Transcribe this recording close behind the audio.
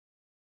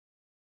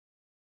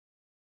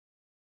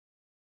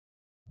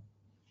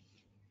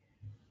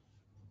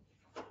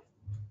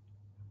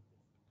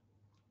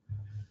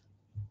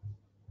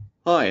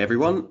Hi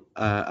everyone,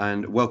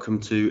 and welcome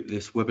to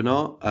this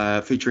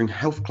webinar featuring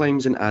health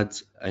claims and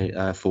ads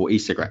for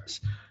e-cigarettes.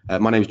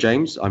 My name is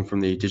James, I'm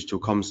from the digital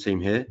comms team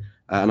here,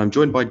 and I'm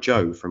joined by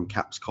Jo from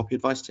CAP's copy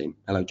advice team.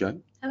 Hello, Jo.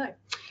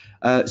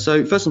 Hello.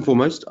 So first and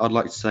foremost, I'd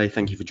like to say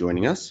thank you for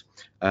joining us.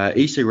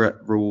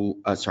 E-cigarette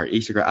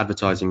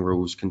advertising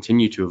rules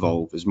continue to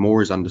evolve as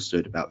more is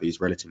understood about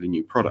these relatively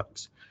new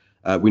products.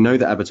 We know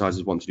that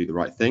advertisers want to do the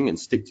right thing and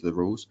stick to the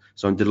rules,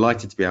 so I'm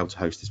delighted to be able to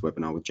host this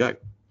webinar with Jo.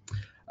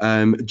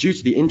 Due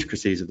to the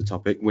intricacies of the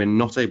topic, we're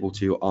not able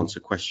to answer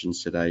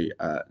questions today,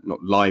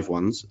 not live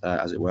ones,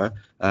 as it were.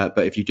 But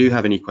if you do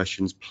have any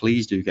questions,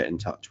 please do get in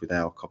touch with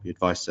our copy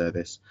advice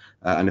service.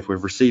 And if we're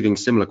receiving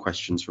similar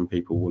questions from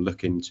people, we'll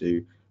look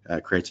into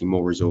creating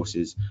more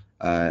resources,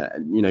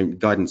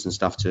 guidance and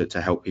stuff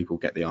to help people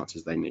get the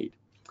answers they need.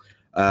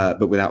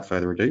 But without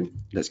further ado,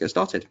 let's get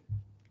started.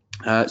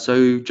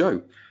 So,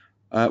 Jo,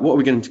 what are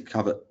we going to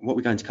cover? What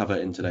we're going to cover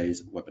in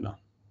today's webinar?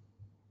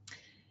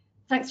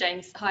 Thanks,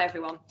 James. Hi,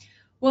 everyone.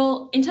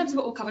 Well, in terms of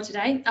what we'll cover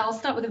today, I'll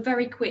start with a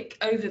very quick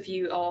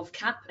overview of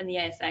CAP and the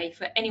ASA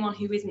for anyone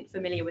who isn't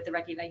familiar with the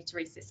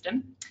regulatory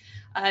system.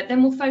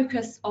 Then we'll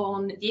focus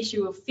on the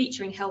issue of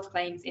featuring health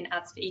claims in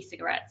ads for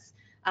e-cigarettes.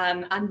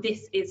 And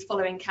this is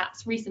following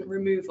CAP's recent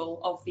removal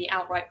of the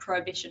outright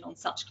prohibition on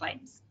such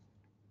claims.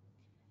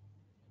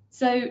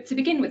 So to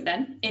begin with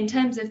then, in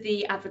terms of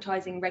the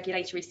advertising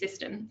regulatory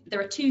system, there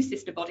are two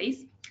sister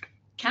bodies,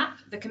 CAP,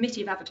 the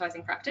Committee of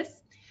Advertising Practice,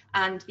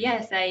 and the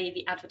ASA,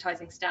 the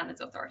Advertising Standards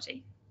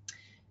Authority.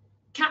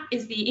 CAP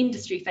is the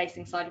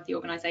industry-facing side of the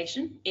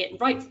organisation. It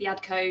writes the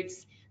ad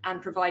codes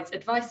and provides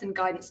advice and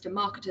guidance to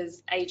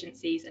marketers,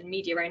 agencies and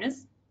media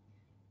owners.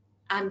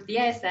 And the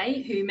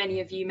ASA, who many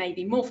of you may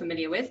be more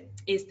familiar with,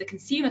 is the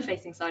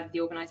consumer-facing side of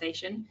the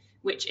organisation,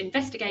 which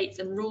investigates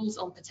and rules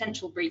on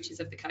potential breaches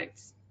of the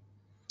codes.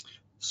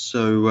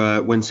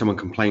 So when someone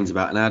complains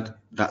about an ad,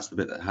 that's the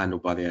bit that's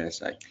handled by the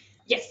ASA?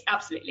 Yes,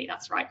 absolutely,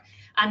 that's right.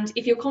 And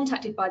if you're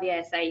contacted by the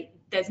ASA,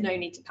 there's no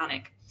need to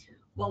panic.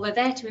 While they're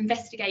there to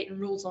investigate and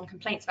rules on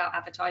complaints about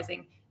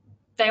advertising,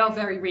 they are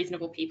very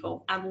reasonable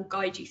people and will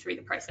guide you through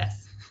the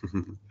process.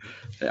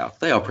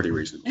 They are pretty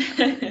reasonable.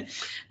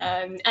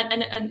 And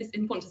it's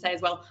important to say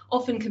as well,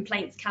 often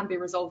complaints can be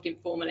resolved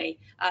informally,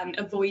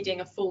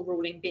 avoiding a full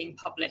ruling being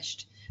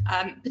published,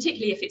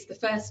 particularly if it's the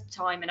first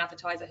time an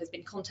advertiser has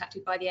been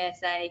contacted by the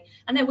ASA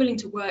and they're willing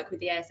to work with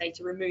the ASA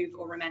to remove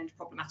or amend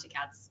problematic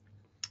ads.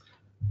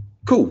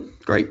 Cool,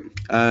 great.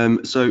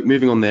 So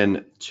moving on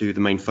then to the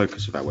main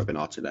focus of our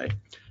webinar today,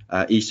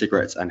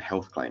 e-cigarettes and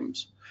health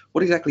claims.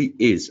 What exactly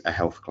is a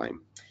health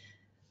claim?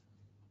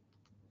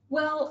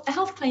 Well, a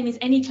health claim is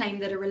any claim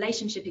that a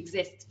relationship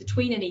exists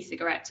between an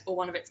e-cigarette or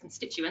one of its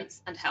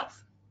constituents and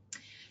health.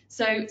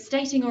 So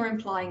stating or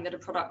implying that a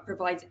product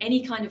provides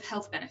any kind of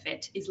health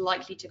benefit is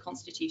likely to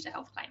constitute a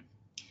health claim.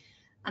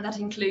 And that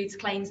includes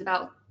claims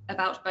about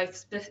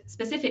both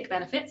specific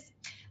benefits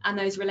and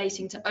those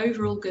relating to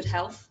overall good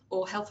health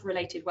or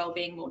health-related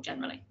well-being more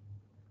generally.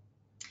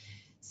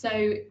 So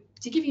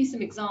to give you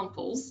some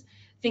examples,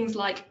 things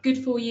like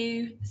good for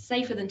you,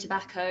 safer than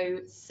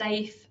tobacco,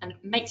 safe, and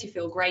makes you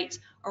feel great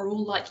are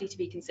all likely to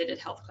be considered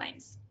health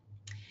claims.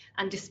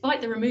 And despite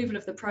the removal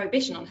of the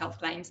prohibition on health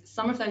claims,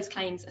 some of those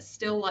claims are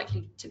still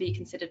likely to be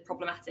considered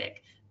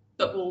problematic,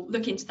 but we'll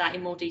look into that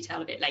in more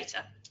detail a bit later.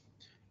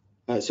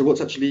 So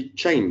what's actually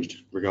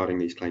changed regarding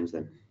these claims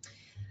then?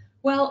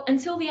 Well,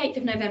 until the 8th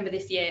of November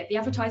this year, the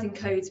advertising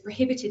codes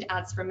prohibited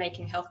ads from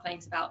making health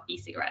claims about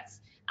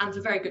e-cigarettes, and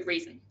for very good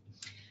reason.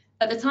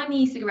 At the time the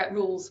e-cigarette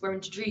rules were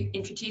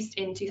introduced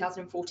in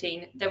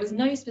 2014, there was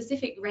no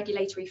specific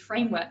regulatory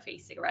framework for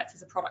e-cigarettes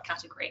as a product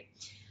category.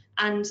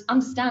 And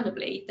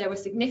understandably, there were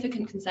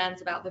significant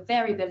concerns about the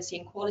variability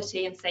in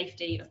quality and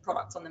safety of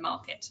products on the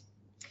market.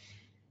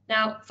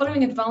 Now,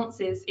 following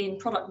advances in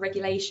product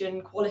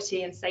regulation,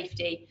 quality and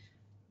safety,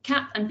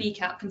 CAP and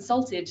BCAP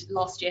consulted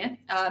last year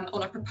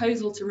on a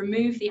proposal to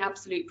remove the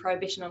absolute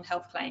prohibition on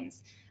health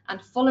claims. And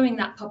following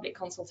that public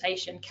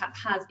consultation, CAP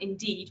has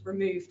indeed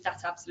removed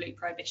that absolute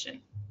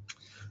prohibition.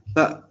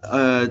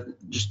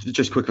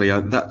 Just quickly,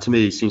 that to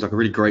me seems like a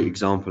really great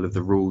example of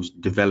the rules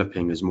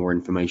developing as more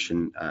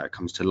information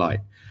comes to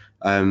light.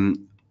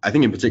 I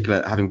think in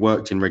particular, having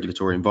worked in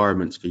regulatory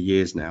environments for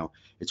years now,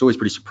 it's always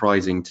pretty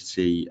surprising to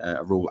see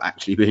a rule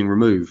actually being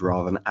removed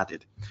rather than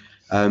added.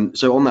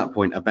 So on that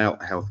point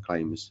about health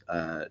claims,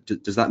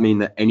 does that mean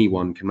that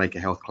anyone can make a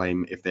health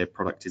claim if their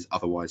product is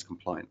otherwise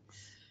compliant?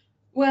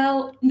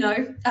 Well,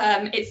 no,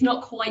 it's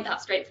not quite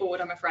that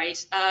straightforward, I'm afraid.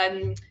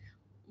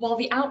 While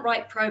the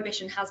outright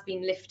prohibition has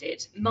been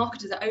lifted,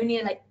 marketers are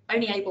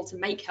only able to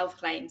make health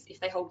claims if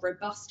they hold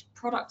robust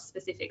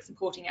product-specific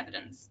supporting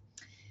evidence.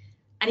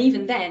 And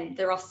even then,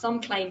 there are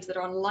some claims that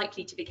are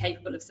unlikely to be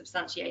capable of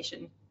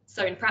substantiation,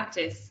 so in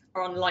practice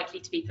are unlikely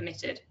to be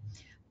permitted.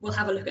 We'll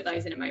have a look at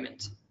those in a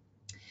moment.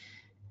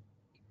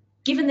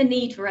 Given the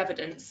need for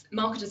evidence,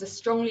 marketers are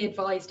strongly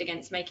advised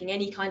against making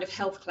any kind of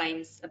health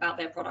claims about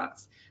their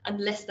products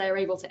unless they're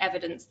able to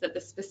evidence that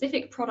the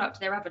specific product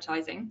they're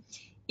advertising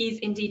is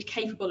indeed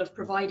capable of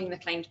providing the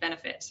claimed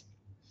benefit.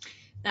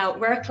 Now,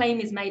 where a claim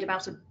is made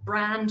about a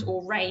brand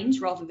or range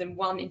rather than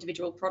one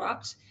individual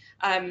product,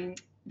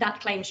 that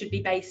claim should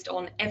be based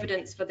on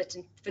evidence for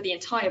the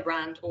entire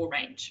brand or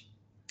range.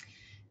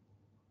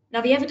 Now,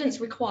 the evidence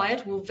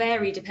required will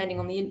vary depending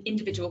on the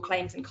individual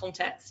claims and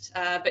context,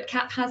 but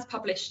CAP has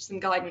published some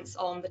guidance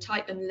on the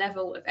type and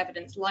level of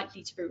evidence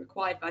likely to be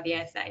required by the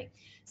ASA,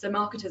 so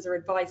marketers are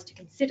advised to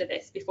consider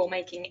this before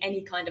making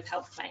any kind of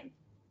health claim.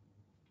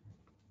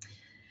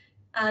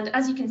 And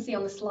as you can see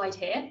on the slide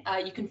here,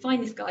 you can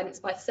find this guidance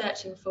by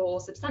searching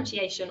for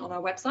substantiation on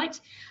our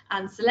website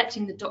and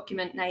selecting the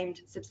document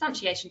named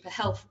Substantiation for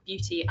Health,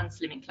 Beauty and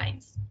Slimming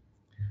Claims.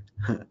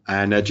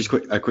 And just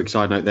a quick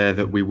side note there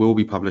that we will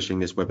be publishing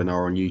this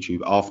webinar on YouTube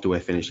after we're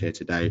finished here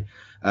today,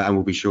 and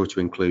we'll be sure to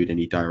include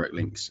any direct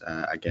links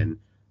again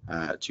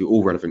to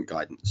all relevant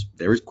guidance.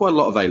 There is quite a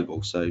lot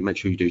available, so make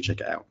sure you do check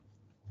it out.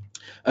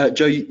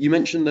 Jo, you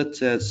mentioned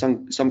that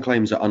some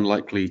claims are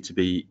unlikely to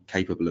be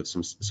capable of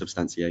some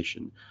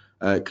substantiation.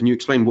 Can you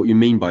explain what you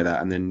mean by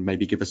that and then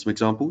maybe give us some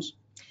examples?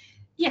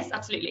 Yes,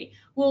 absolutely.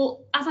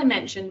 Well, as I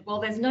mentioned,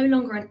 while there's no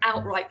longer an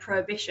outright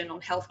prohibition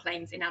on health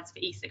claims in ads for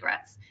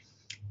e-cigarettes,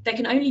 they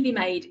can only be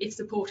made if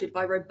supported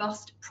by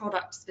robust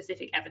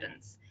product-specific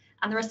evidence.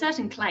 And there are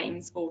certain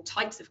claims or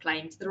types of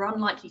claims that are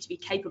unlikely to be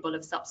capable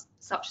of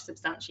such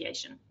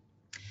substantiation.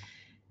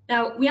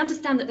 Now, we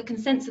understand that the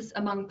consensus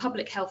among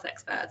public health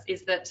experts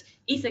is that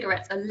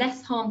e-cigarettes are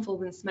less harmful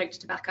than smoked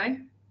tobacco,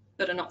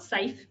 but are not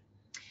safe,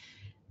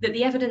 that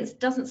the evidence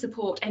doesn't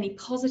support any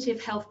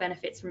positive health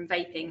benefits from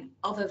vaping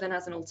other than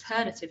as an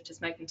alternative to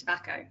smoking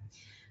tobacco,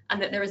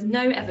 and that there is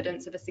no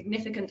evidence of a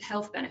significant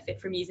health benefit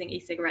from using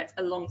e-cigarettes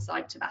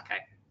alongside tobacco.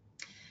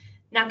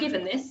 Now,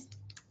 given this,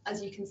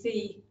 as you can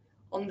see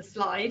on the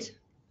slide,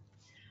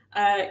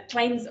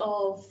 claims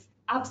of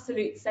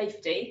absolute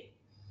safety,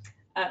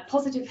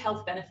 positive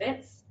health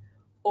benefits,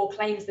 or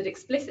claims that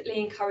explicitly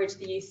encourage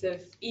the use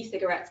of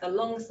e-cigarettes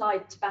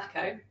alongside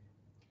tobacco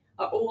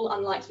are all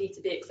unlikely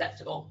to be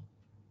acceptable.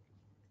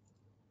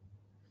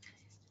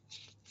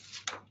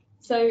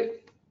 So,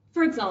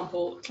 for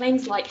example,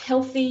 claims like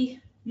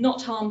healthy,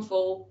 not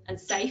harmful, and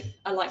safe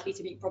are likely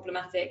to be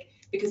problematic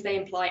because they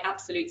imply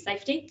absolute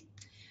safety.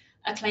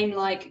 A claim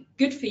like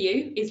good for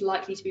you is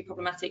likely to be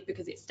problematic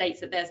because it states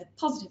that there's a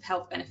positive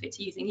health benefit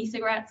to using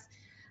e-cigarettes.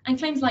 And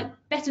claims like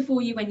better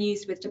for you when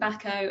used with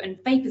tobacco and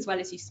vape as well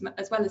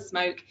as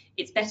smoke,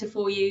 it's better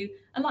for you,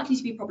 are likely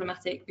to be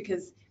problematic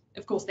because,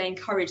 of course, they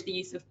encourage the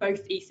use of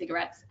both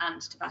e-cigarettes and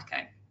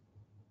tobacco.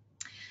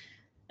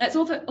 It's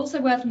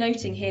also worth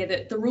noting here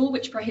that the rule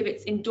which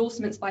prohibits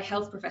endorsements by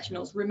health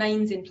professionals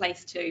remains in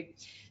place too.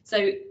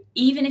 So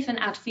even if an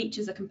ad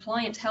features a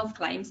compliant health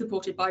claim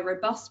supported by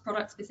robust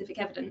product-specific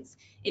evidence,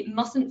 it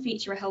mustn't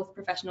feature a health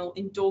professional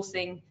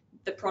endorsing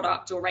the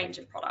product or range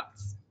of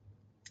products.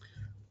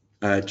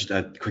 Just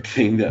a quick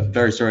thing,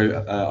 very sorry,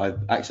 I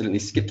accidentally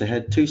skipped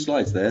ahead 2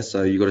 slides there,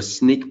 so you got a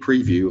sneak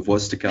preview of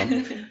what's to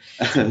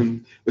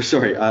come.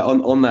 Sorry,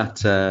 on that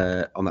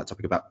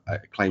topic about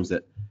claims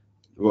that,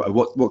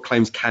 what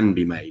claims can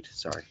be made?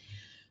 Sorry.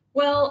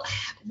 Well,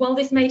 while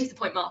this may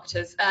disappoint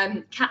marketers,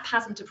 CAP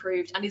hasn't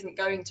approved and isn't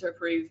going to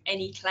approve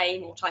any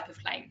claim or type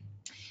of claim.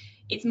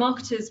 It's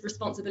marketers'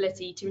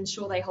 responsibility to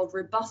ensure they hold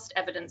robust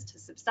evidence to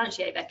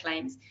substantiate their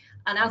claims,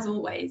 and as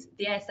always,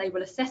 the ASA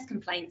will assess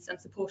complaints and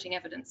supporting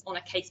evidence on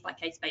a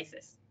case-by-case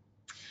basis.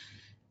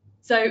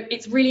 So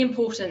it's really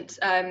important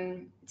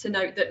to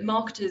note that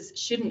marketers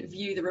shouldn't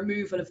view the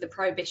removal of the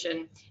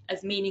prohibition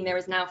as meaning there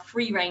is now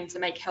free rein to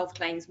make health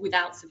claims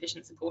without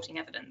sufficient supporting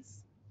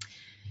evidence.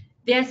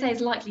 The ASA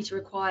is likely to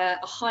require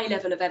a high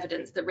level of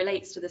evidence that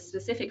relates to the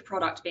specific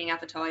product being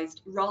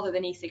advertised rather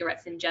than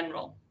e-cigarettes in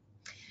general.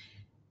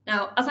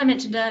 Now, as I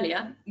mentioned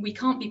earlier, we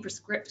can't be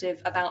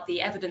prescriptive about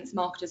the evidence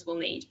marketers will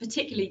need,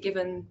 particularly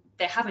given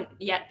there haven't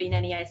yet been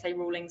any ASA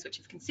rulings which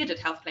have considered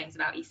health claims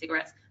about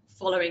e-cigarettes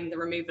following the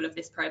removal of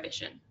this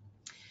prohibition.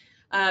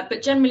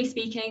 But generally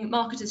speaking,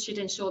 marketers should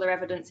ensure their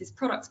evidence is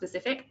product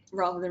specific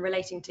rather than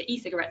relating to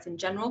e-cigarettes in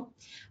general,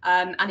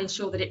 and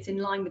ensure that it's in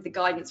line with the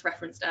guidance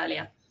referenced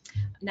earlier.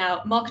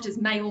 Now, marketers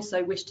may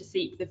also wish to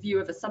seek the view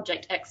of a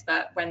subject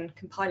expert when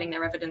compiling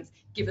their evidence,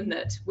 given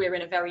that we're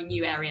in a very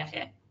new area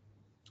here.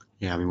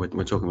 Yeah, I mean,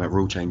 we're talking about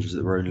rule changes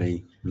that were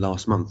only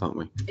last month, aren't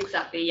we?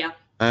 Exactly, yeah.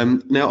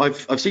 Now,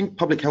 I've seen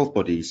public health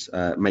bodies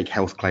make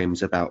health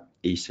claims about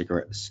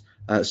e-cigarettes.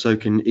 So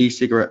can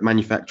e-cigarette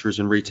manufacturers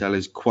and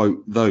retailers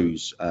quote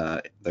those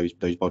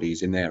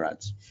bodies in their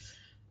ads?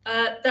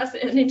 That's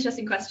an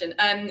interesting question.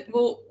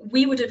 Well,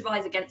 we would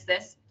advise against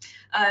this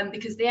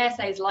because the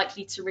ASA is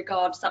likely to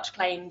regard such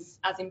claims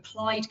as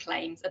implied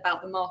claims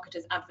about the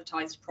marketer's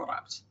advertised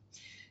product.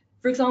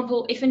 For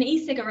example, if an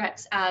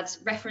e-cigarette ad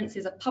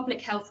references a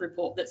public health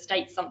report that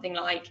states something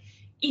like,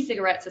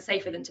 e-cigarettes are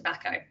safer than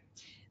tobacco,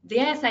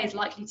 the ASA is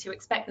likely to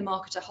expect the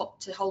marketer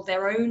to hold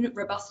their own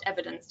robust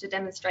evidence to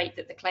demonstrate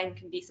that the claim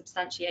can be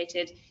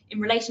substantiated in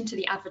relation to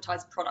the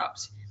advertised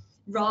product,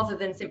 rather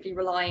than simply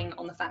relying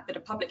on the fact that a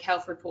public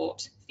health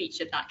report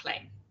featured that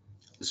claim.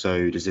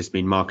 So does this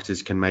mean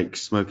marketers can make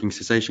smoking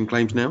cessation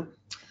claims now?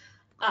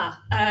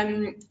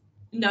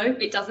 No,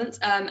 it doesn't.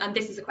 And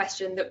this is a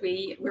question that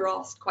we're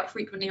asked quite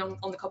frequently on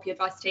the copy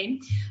advice team.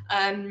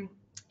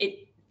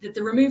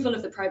 The removal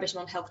of the prohibition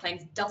on health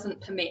claims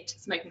doesn't permit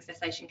smoking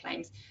cessation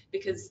claims,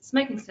 because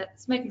smoking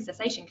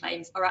cessation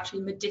claims are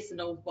actually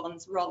medicinal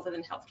ones rather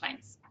than health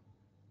claims.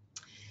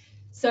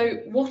 So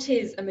what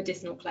is a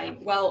medicinal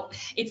claim? Well,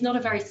 it's not a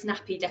very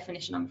snappy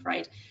definition, I'm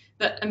afraid,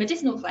 but a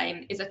medicinal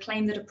claim is a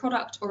claim that a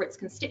product or its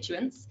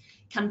constituents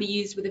can be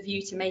used with a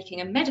view to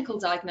making a medical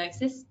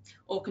diagnosis,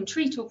 or can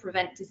treat or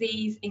prevent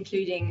disease,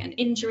 including an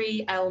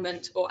injury,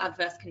 ailment, or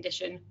adverse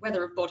condition,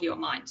 whether of body or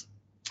mind.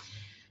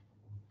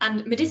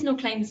 And medicinal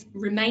claims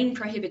remain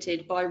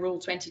prohibited by Rule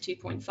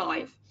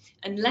 22.5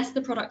 unless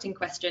the product in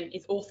question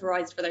is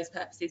authorised for those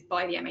purposes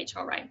by the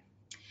MHRA.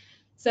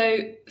 So,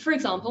 for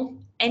example,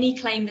 any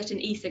claim that an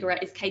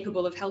e-cigarette is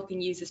capable of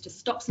helping users to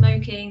stop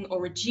smoking or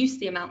reduce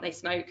the amount they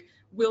smoke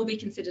will be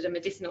considered a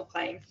medicinal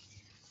claim,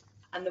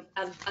 and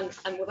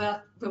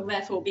will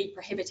therefore be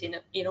prohibited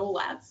in all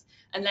ads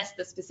unless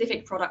the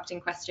specific product in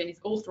question is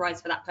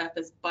authorised for that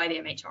purpose by the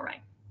MHRA.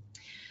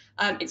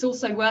 It's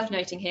also worth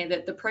noting here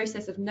that the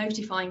process of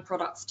notifying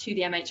products to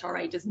the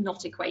MHRA does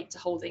not equate to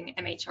holding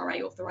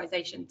MHRA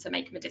authorisation to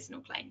make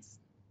medicinal claims.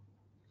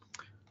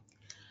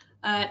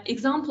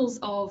 Examples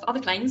of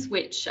other claims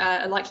which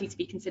are likely to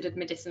be considered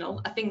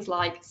medicinal are things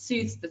like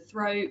soothes the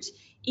throat,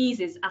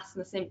 eases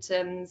asthma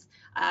symptoms,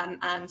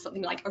 and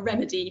something like a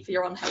remedy for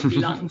your unhealthy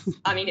lungs.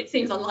 I mean, it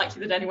seems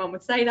unlikely that anyone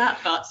would say that,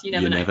 but you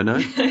never know.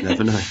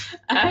 Never know.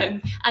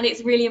 And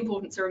it's really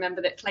important to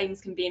remember that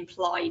claims can be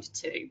implied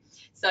too.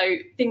 So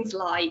things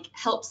like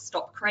helps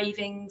stop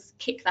cravings,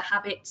 kick the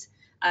habit,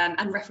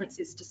 and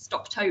references to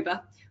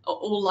Stoptober are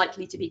all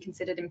likely to be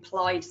considered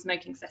implied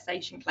smoking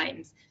cessation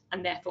claims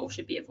and therefore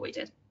should be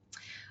avoided.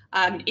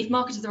 If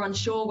marketers are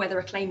unsure whether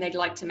a claim they'd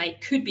like to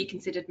make could be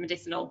considered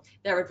medicinal,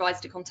 they're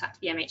advised to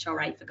contact the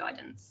MHRA for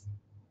guidance.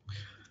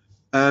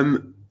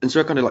 And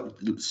so a kind of like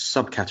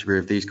subcategory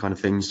of these kind of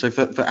things. So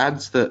for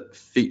ads that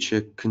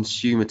feature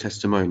consumer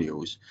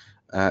testimonials,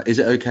 is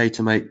it okay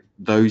to make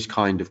those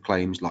kind of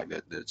claims like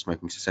the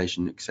smoking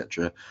cessation,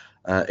 etc.,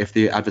 if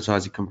the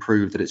advertiser can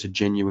prove that it's a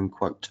genuine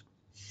quote?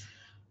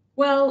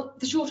 Well,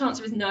 the short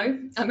answer is no,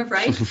 I'm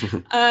afraid.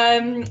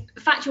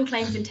 Factual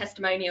claims and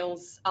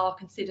testimonials are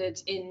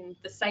considered in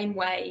the same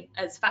way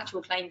as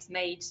factual claims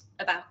made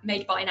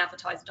by an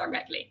advertiser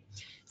directly.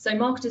 So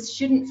marketers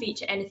shouldn't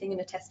feature anything in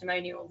a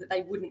testimonial that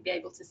they wouldn't be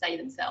able to say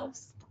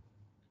themselves.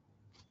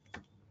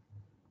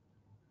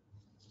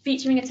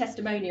 Featuring a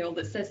testimonial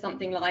that says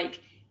something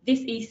like,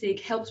 "This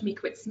e-cig helped me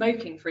quit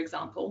smoking," for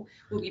example,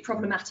 will be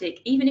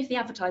problematic even if the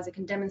advertiser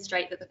can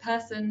demonstrate that the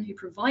person who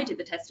provided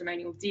the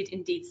testimonial did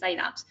indeed say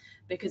that,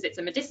 because it's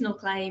a medicinal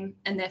claim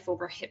and therefore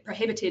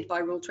prohibited by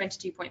Rule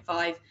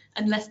 22.5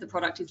 unless the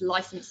product is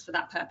licensed for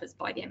that purpose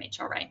by the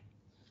MHRA.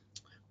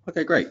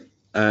 Okay, great.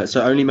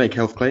 So only make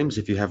health claims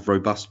if you have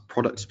robust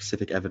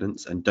product-specific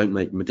evidence, and don't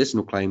make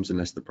medicinal claims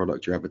unless the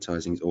product you're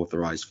advertising is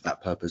authorised for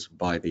that purpose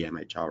by the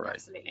MHRA.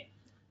 Absolutely.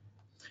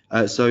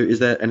 So is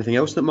there anything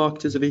else that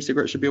marketers of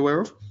e-cigarettes should be aware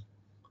of?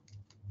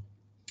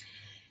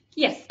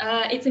 Yes,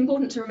 it's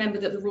important to remember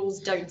that the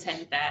rules don't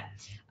end there.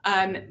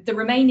 The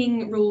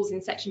remaining rules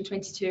in section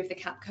 22 of the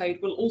CAP code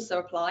will also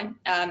apply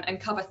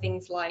and cover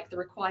things like the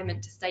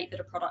requirement to state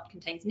that a product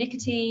contains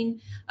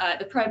nicotine,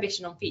 the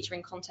prohibition on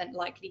featuring content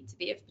likely to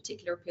be of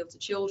particular appeal to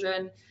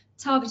children,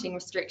 targeting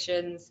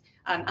restrictions,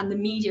 and the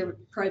media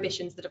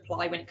prohibitions that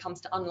apply when it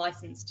comes to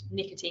unlicensed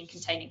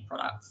nicotine-containing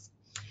products.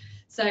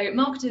 So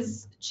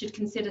marketers should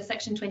consider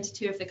section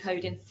 22 of the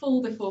code in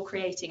full before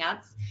creating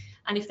ads,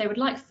 and if they would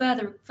like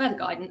further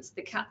guidance,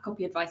 the CAP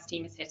copy advice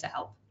team is here to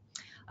help.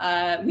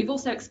 We've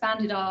also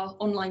expanded our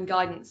online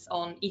guidance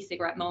on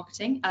e-cigarette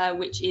marketing,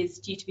 which is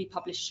due to be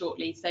published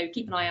shortly, so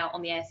keep an eye out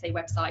on the ASA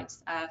website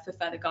for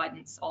further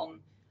guidance on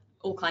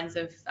all kinds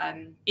of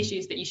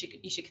issues that you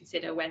should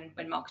consider when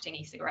marketing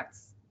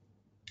e-cigarettes.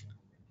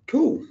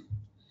 Cool.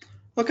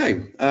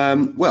 Okay,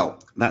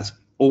 well, that's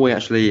all we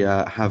actually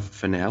have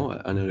for now.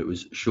 I know it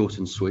was short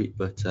and sweet,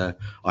 but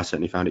I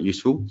certainly found it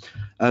useful.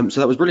 So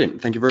that was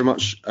brilliant. Thank you very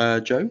much,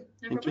 Jo.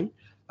 Thank you.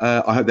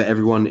 I hope that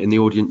everyone in the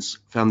audience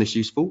found this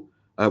useful.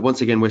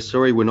 Once again, we're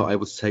sorry we're not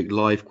able to take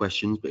live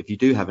questions, but if you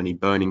do have any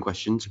burning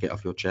questions to get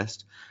off your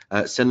chest,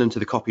 send them to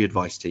the copy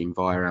advice team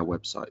via our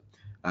website.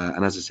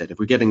 And as I said, if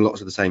we're getting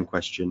lots of the same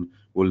question,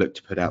 we'll look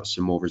to put out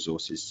some more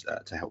resources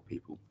to help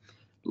people.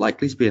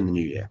 Likely to be in the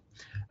new year.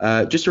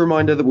 Just a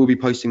reminder that we'll be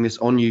posting this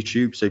on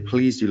YouTube, so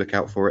please do look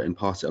out for it and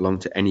pass it along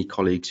to any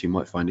colleagues who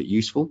might find it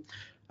useful.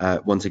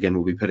 Once again,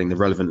 we'll be putting the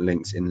relevant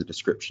links in the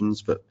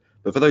descriptions, but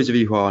for those of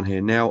you who aren't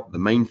here now, the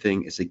main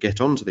thing is to get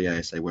onto the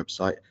ASA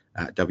website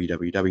at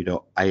www.asa.org.uk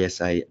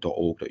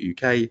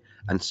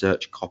and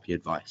search copy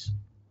advice.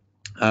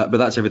 But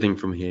that's everything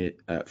from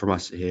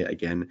us here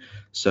again.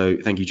 So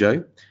thank you,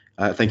 Jo.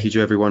 Thank you to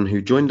everyone who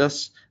joined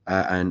us,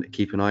 and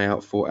keep an eye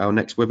out for our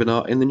next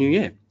webinar in the new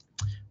year.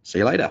 See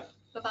you later.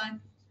 Bye-bye.